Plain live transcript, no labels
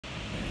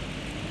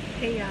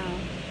Hey y'all,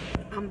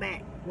 I'm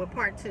back with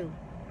part 2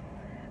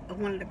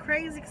 of one of the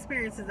crazy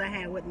experiences I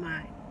had with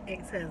my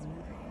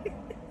ex-husband.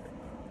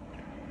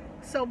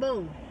 So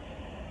boom,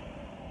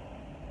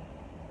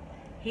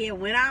 he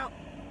had went out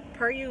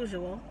per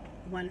usual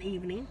one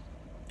evening.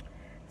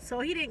 So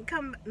he didn't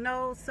come,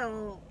 no,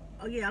 so,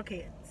 oh yeah,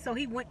 okay. So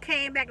he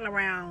came back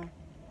around,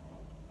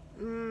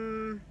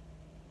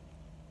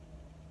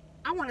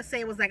 I want to say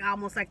it was like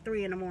almost like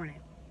 3 in the morning.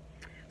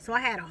 So I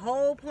had a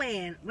whole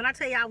plan. When I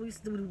tell y'all we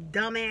used to do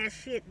dumbass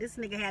shit, this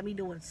nigga had me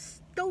doing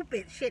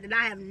stupid shit that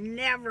I have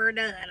never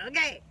done,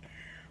 okay?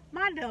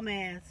 My dumb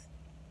ass.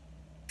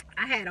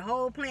 I had a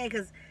whole plan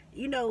because,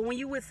 you know, when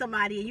you with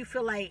somebody and you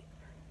feel like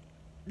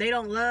they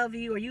don't love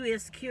you or you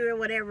insecure,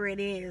 whatever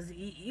it is,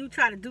 you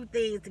try to do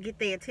things to get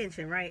their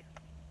attention, right?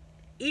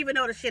 Even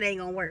though the shit ain't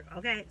gonna work,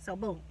 okay? So,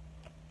 boom.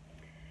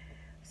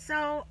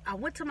 So, I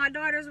went to my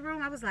daughter's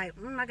room. I was like,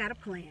 I got a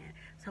plan.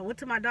 So, I went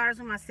to my daughter's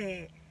room. I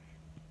said,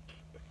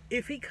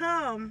 if he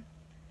come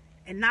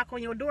and knock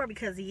on your door,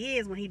 because he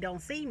is when he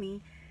don't see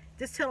me,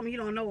 just tell him you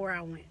don't know where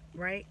I went,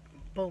 right?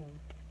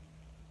 Boom.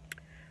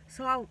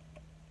 So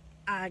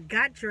I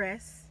got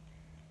dressed.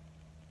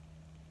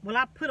 Well,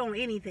 I put on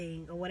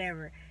anything or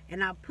whatever,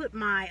 and I put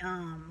my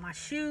my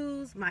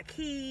shoes, my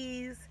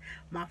keys,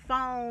 my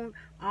phone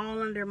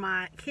all under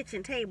my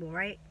kitchen table,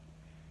 right?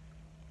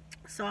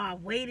 So I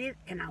waited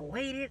and I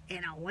waited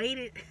and I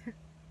waited.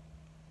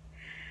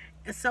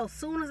 And so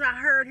soon as I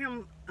heard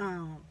him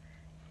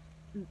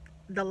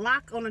the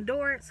lock on the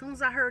door, as soon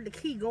as I heard the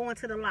key go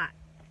into the lock,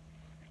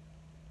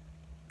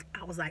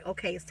 I was like,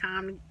 okay, it's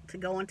time to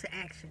go into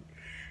action.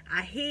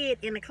 I hid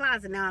in the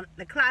closet. Now,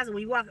 the closet,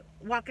 when you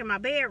walk in my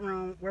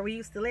bedroom where we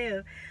used to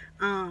live,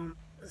 as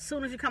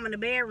soon as you come in the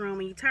bedroom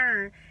and you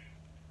turn,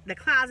 the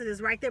closet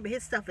is right there, but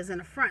his stuff is in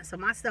the front. So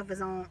my stuff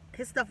is on,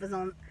 his stuff is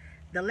on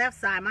the left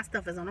side, my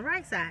stuff is on the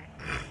right side.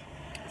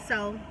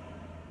 So,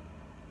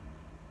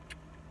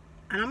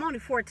 and I'm only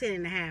 14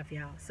 and a half,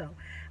 y'all. So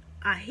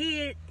I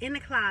hid in the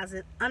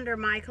closet under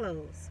my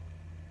clothes.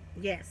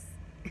 Yes.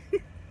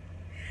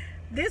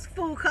 This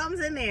fool comes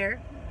in there.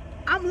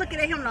 I'm looking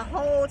at him the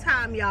whole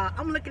time, y'all.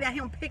 I'm looking at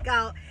him pick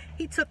out.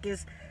 He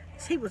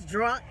was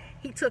drunk.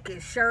 He took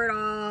his shirt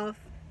off.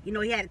 You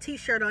know, he had a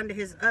t-shirt under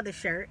his other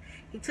shirt.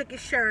 He took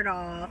his shirt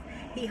off.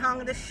 He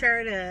hung the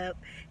shirt up.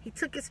 He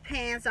took his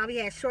pants off. He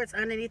had shorts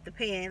underneath the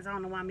pants. I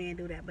don't know why men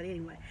do that, but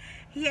anyway.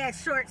 He had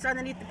shorts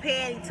underneath the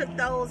pants. He took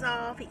those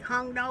off. He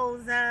hung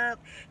those up.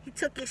 He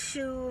took his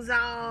shoes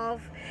off.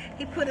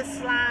 He put his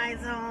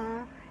slides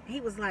on.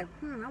 He was like,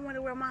 I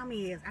wonder where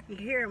mommy is. I can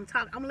hear him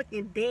talk. I'm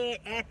looking dead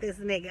at this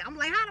nigga. I'm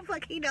like, how the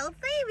fuck he don't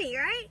see me,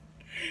 right?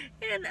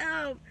 And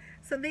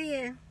so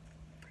then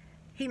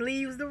he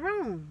leaves the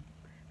room.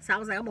 So I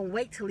was like, I'm gonna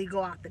wait till he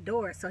go out the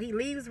door. So he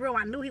leaves the room.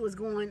 I knew he was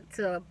going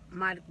to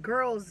my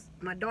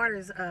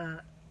daughter's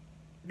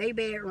they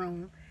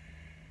bedroom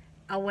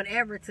or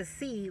whatever to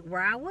see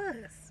where I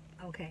was.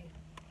 Okay.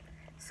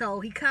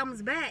 So he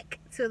comes back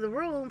to the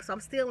room, so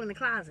I'm still in the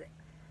closet.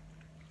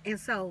 And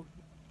so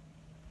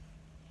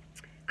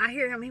I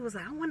hear him, he was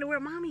like, I wonder where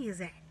mommy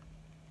is at.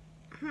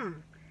 I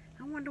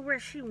wonder where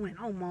she went.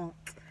 Oh, Mom.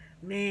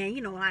 Man,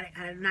 you know how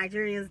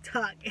Nigerians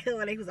talk. He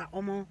was like,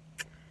 oh, Mom,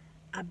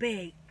 I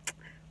beg.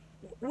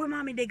 Where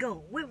mommy they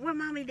go? Where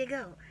mommy they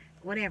go?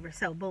 Whatever.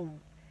 So,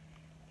 boom.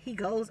 He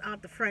goes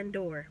out the front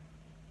door.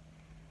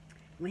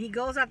 When he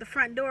goes out the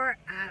front door,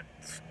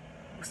 as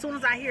soon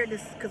as I hear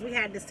this, because we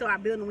had this to our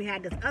building, we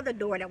had this other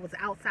door that was the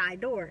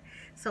outside door.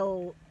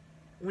 So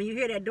when you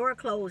hear that door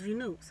close, you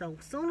knew. So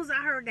as soon as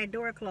I heard that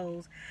door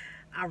close,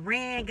 I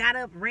got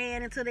up,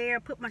 ran into there,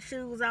 put my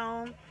shoes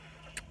on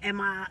and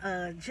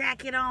my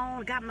jacket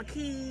on, got my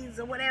keys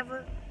or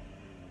whatever,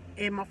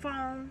 and my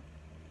phone.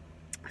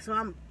 So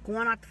I'm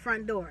going out the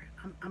front door.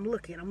 I'm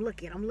looking to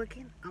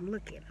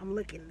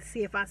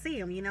see if I see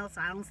him, you know. So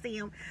I don't see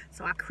him.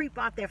 So I creep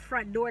out that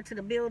front door to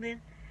the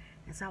building.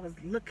 And so I was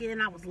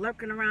looking, I was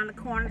lurking around the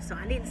corner. So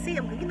I didn't see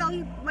him. You know,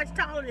 he's much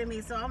taller than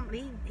me. So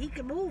he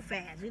can move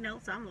fast, you know.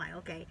 So I'm like,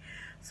 okay.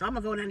 So I'm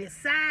going to go down this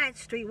side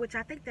street, which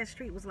I think that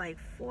street was like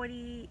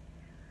 41st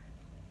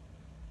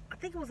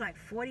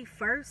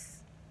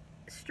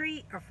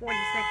Street or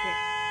 42nd.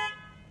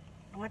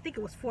 Oh, I think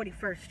it was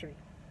 41st Street.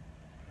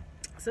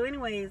 So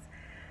anyways,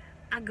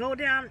 I go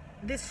down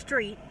this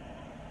street,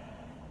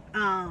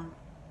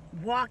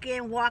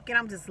 walking,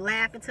 I'm just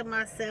laughing to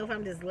myself.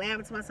 I'm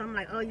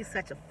like, oh, you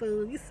such a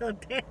fool. You so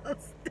damn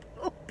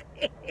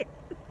stupid.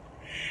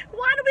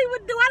 Why do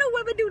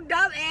women do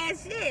dumb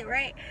ass shit,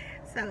 right?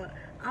 So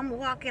I'm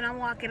walking.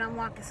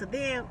 So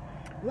then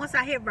once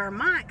I hit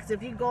Vermont, because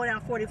if you go down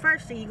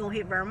 41st Street, you're going to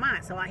hit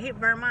Vermont. So I hit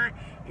Vermont.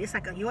 It's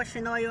like a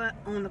Yoshinoya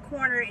on the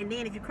corner. And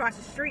then if you cross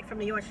the street from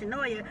the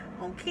Yoshinoya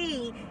on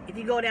King, if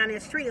you go down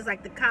that street, it's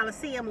like the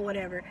Coliseum or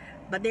whatever.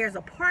 But there's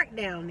a park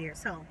down there.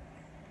 So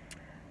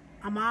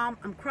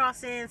I'm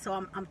crossing. So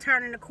I'm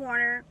turning the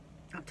corner.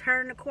 I'm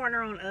turning the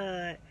corner on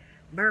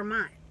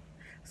Vermont.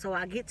 So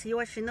I get to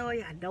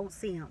Yoshinoya. I don't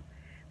see him.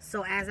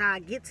 So as I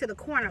get to the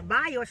corner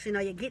by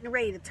Yoshinoya, getting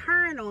ready to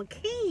turn on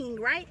King,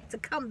 right, to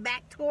come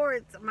back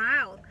towards my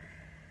house,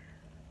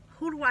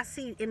 who do I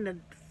see in the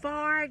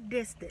far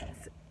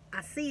distance?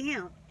 I see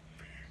him.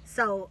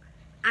 So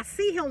I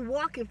see him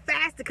walking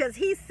faster because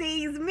he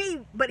sees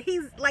me, but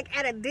he's like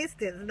at a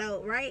distance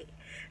though, right?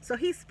 So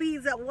he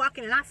speeds up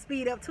walking and I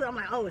speed up too. I'm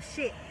like, oh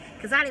shit,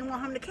 because I didn't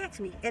want him to catch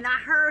me. And I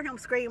heard him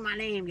scream my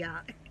name,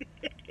 y'all.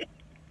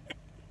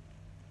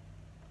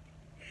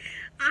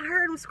 I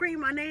heard him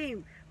scream my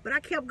name, but I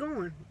kept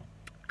going.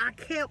 I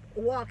kept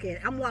walking.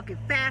 I'm walking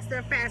faster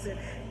and faster.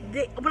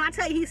 When I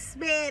tell you he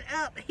sped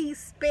up, he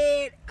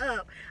sped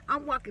up.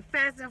 I'm walking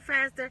faster and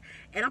faster,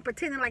 and I'm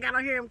pretending like I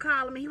don't hear him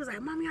calling me. He was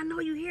like, Mommy, I know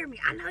you hear me.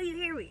 I know you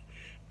hear me.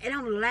 And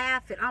I'm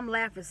laughing. I'm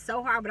laughing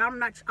so hard, but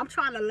I'm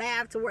trying to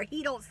laugh to where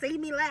he don't see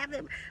me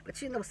laughing.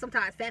 But you know,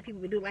 sometimes fat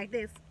people do like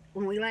this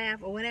when we laugh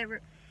or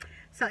whatever.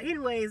 So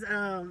anyways,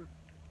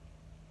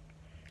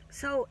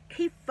 so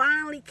he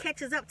finally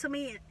catches up to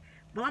me.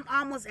 Well, I'm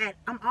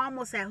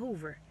almost at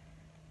Hoover,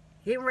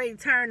 getting ready to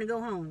turn to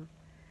go home.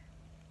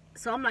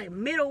 So I'm like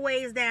middle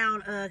ways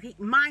down.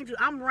 Mind you,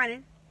 I'm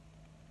running.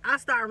 I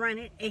start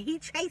running, and he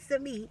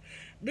chasing me.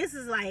 This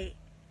is like,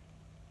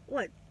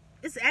 what?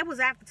 It was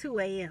after 2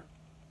 a.m.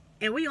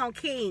 And we on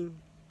King,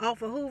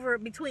 off of Hoover,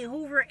 between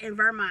Hoover and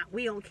Vermont.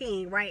 We on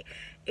King, right?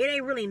 It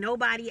ain't really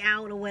nobody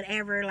out or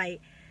whatever. Like,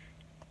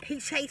 he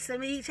chasing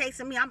me.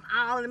 I'm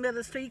all in the middle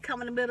of the street,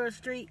 coming in the middle of the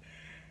street.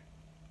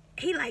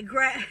 He like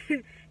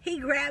he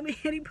grabbed me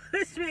and he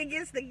pushed me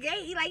against the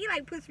gate. He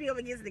like pushed me up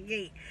against the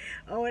gate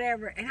or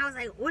whatever. And I was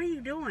like, what are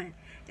you doing?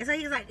 And so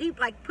he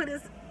like put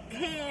his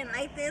hand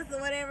like this or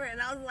whatever.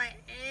 And I was like,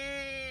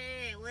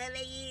 what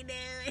are you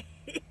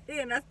doing?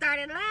 And I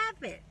started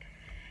laughing.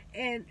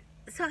 And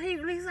so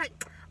he's like,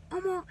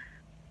 well,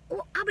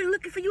 I've been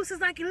looking for you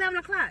since like 11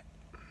 o'clock.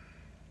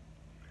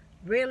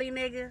 Really,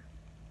 nigga?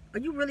 Are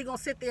you really gonna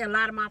sit there and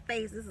lie to my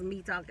face? This is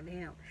me talking to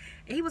him.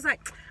 And he was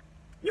like,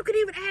 you could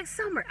even ask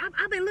Summer.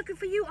 I've been looking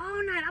for you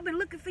all night. I've been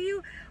looking for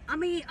you,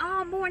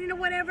 all morning or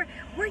whatever.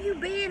 Where you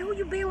been? Who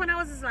you been? When I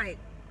was just like,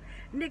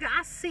 nigga,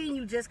 I seen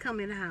you just come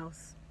in the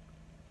house.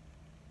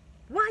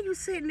 Why you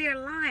sitting there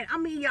lying?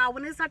 Y'all,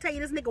 I tell you,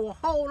 this nigga will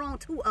hold on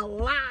to a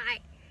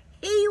lie.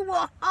 He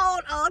will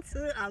hold on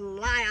to a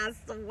lie, I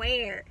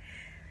swear.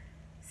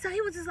 So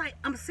he was just like,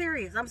 I'm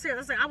serious. I was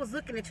like, I was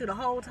looking at you the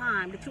whole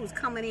time that you was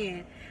coming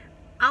in.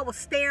 I was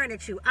staring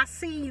at you. I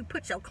seen you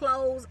put your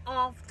clothes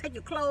off, take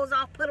your clothes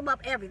off, put them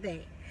up,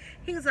 everything.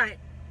 He was like,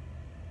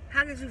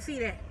 how did you see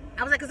that?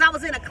 I was like, because I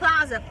was in a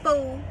closet,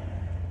 fool.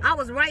 I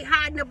was right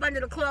hiding up under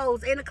the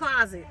clothes in the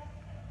closet,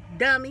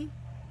 dummy.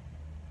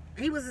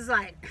 He was just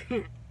like,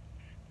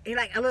 he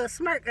like a little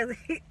smirk, because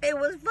it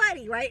was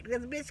funny, right?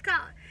 Because the bitch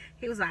caught.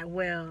 He was like,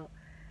 well,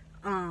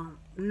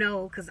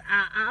 no, because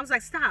I was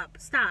like, stop,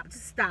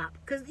 just stop.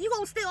 Because you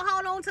going to still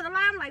hold on to the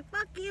line. I'm like,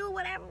 fuck you,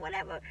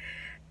 whatever.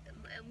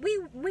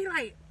 We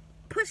like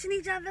pushing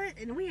each other,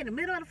 and we in the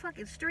middle of the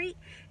fucking street,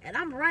 and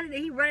I'm running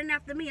and he running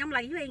after me. I'm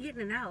like, you ain't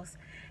getting in the house.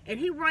 And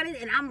he running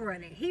and I'm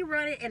running. He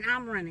running and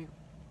I'm running.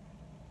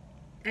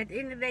 At the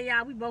end of the day,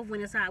 y'all, we both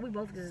went inside. We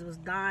both just was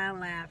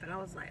dying laughing. I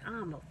was like,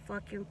 I'm a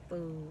fucking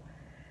fool.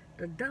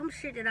 The dumb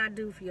shit that I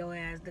do for your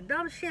ass, the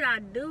dumb shit I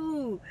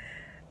do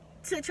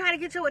to try to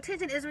get your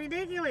attention is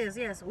ridiculous.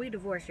 Yes, we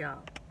divorced,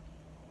 y'all.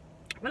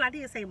 Well, I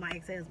did say my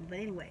ex-husband, but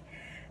anyway.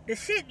 The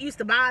shit used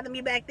to bother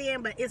me back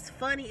then, but it's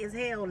funny as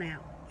hell now.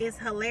 It's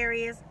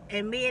hilarious.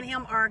 And me and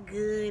him are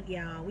good,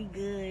 y'all. We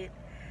good.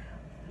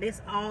 It's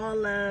all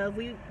love.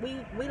 We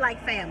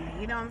like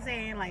family. You know what I'm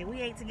saying? Like, we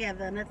ain't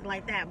together, nothing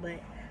like that,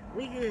 but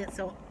we good.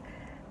 So,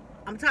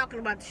 I'm talking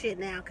about the shit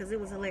now because it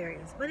was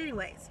hilarious. But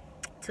anyways,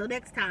 till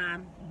next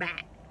time,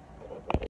 bye.